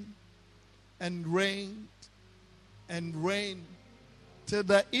 rained, and rained, and rained till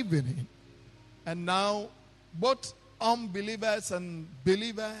the evening. And now, both unbelievers and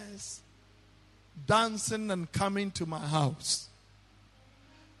believers dancing and coming to my house.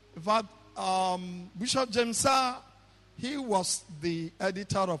 In fact, Bishop Jamesa, he was the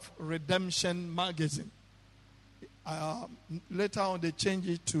editor of Redemption magazine. Later on, they changed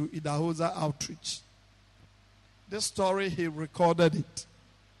it to Idahosa Outreach. This story, he recorded it.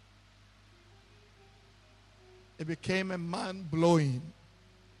 It became a mind-blowing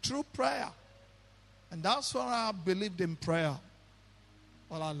through prayer. And that's why I believed in prayer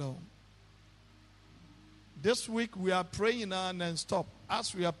all along. This week we are praying non-stop.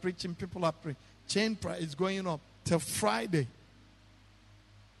 As we are preaching, people are praying. Chain prayer is going up till Friday.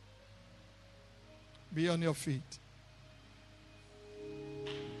 Be on your feet.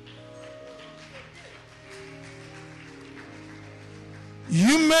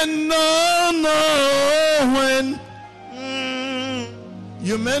 You may not know when.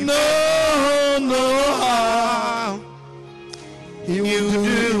 You may not know how. He will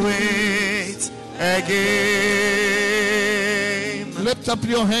do it again. Lift up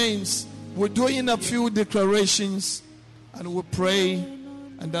your hands. We're doing a few declarations and we'll pray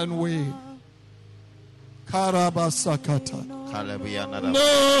and then we Karabasakata.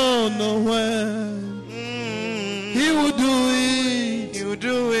 No when. He will do it. He will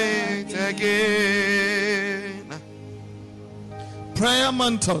do it again. Prayer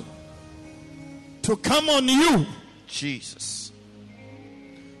mantle to come on you. Jesus.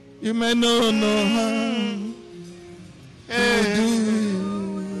 You may not know how. He will do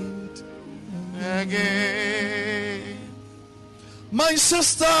it again. My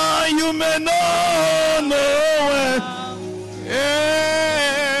sister, you may not know it.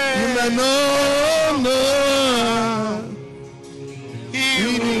 You may not know. He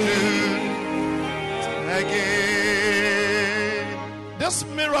will do again. This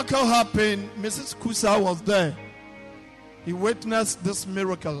miracle happened. Mrs. Kusa was there. He witnessed this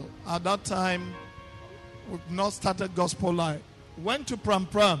miracle. At that time, we've not started Gospel Live. Went to Pram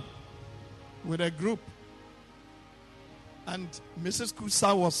Pram with a group. And Mrs.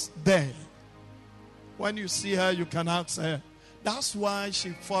 Kusa was there. When you see her, you can ask her. That's why she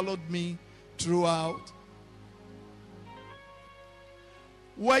followed me throughout.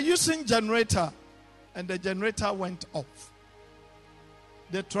 We're using generator, and the generator went off.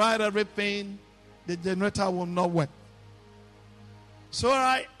 They tried everything. The generator will not work. So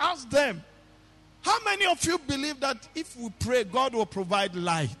I asked them, how many of you believe that if we pray, God will provide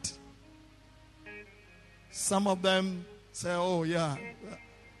light? Some of them say, oh yeah.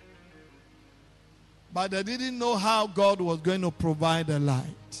 But they didn't know how God was going to provide the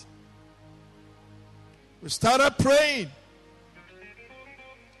light. We started praying.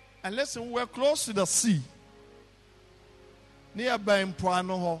 And listen, we're close to the sea. Nearby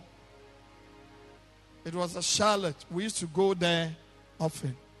Mpoano. It was a chalet. We used to go there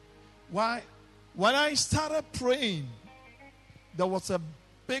often. Why? When I started praying, there was a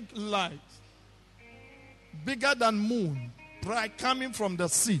big light, bigger than moon, bright, coming from the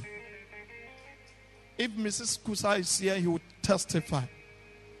sea. If Mrs. Kusa is here, he would testify.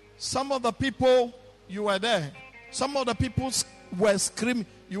 Some of the people, you were there. Some of the people were screaming.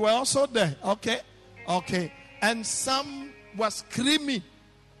 You were also there. Okay? Okay. And some were screaming,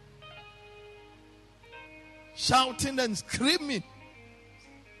 shouting and screaming.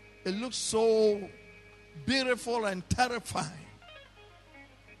 It looked so beautiful and terrifying.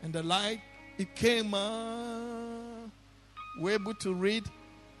 And the light, it came. We're able to read,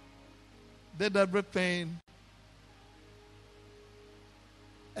 did everything.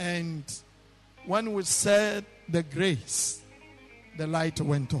 And when we said the grace, the light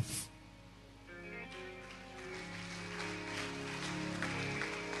went off.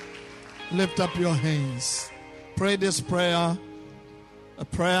 Lift up your hands. Pray this prayer. A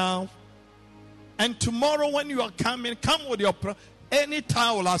prayer. And tomorrow when you are coming, come with your any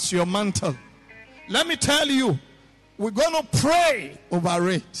towel as your mantle. Let me tell you, we're going to pray over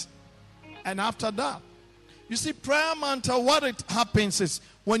it. And after that, you see, prayer mantle, what it happens is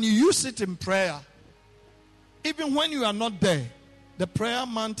when you use it in prayer, even when you are not there, the prayer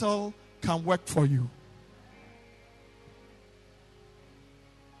mantle can work for you.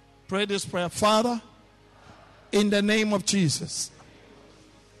 Pray this prayer. Father, in the name of Jesus,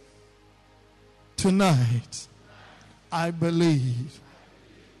 tonight, I believe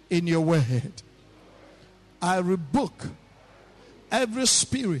in your word. I rebuke every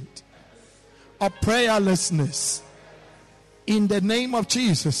spirit of prayerlessness. In the name of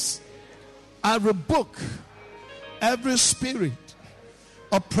Jesus, I rebuke every spirit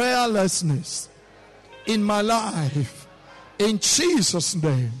of prayerlessness in my life. In Jesus'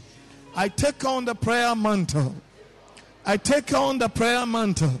 name, I take on the prayer mantle. I take on the prayer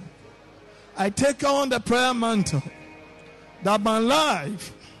mantle. I take on the prayer mantle. That my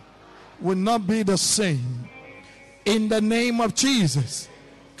life will not be the same. In the name of Jesus.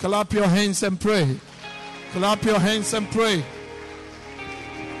 Clap your hands and pray. Clap your hands and pray.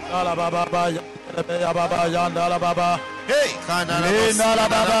 Hey,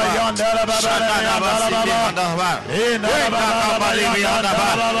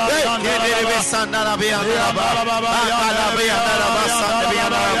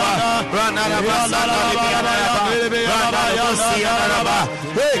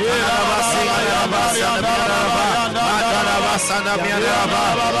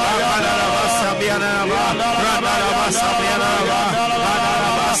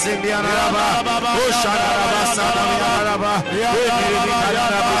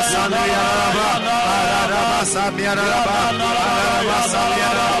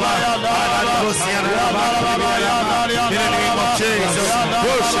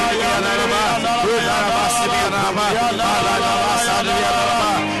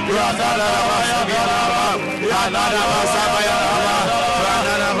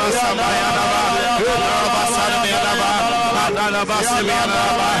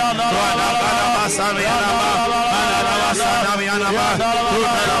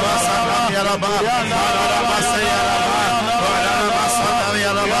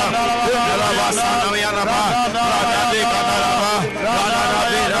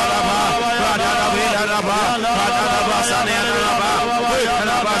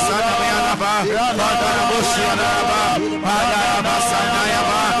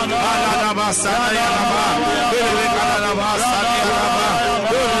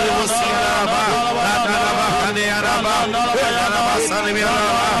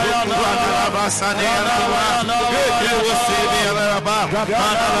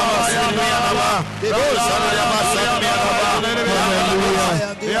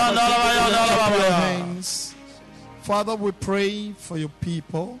 Father, we pray for your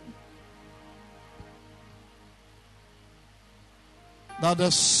people that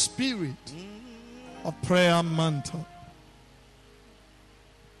the spirit of prayer mantle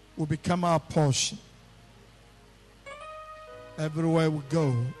will become our portion. Everywhere we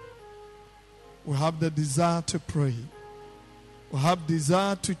go, we have the desire to pray. We have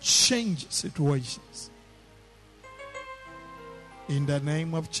desire to change situations. In the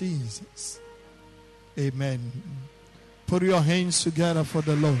name of Jesus. Amen. Put your hands together for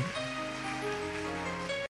the Lord.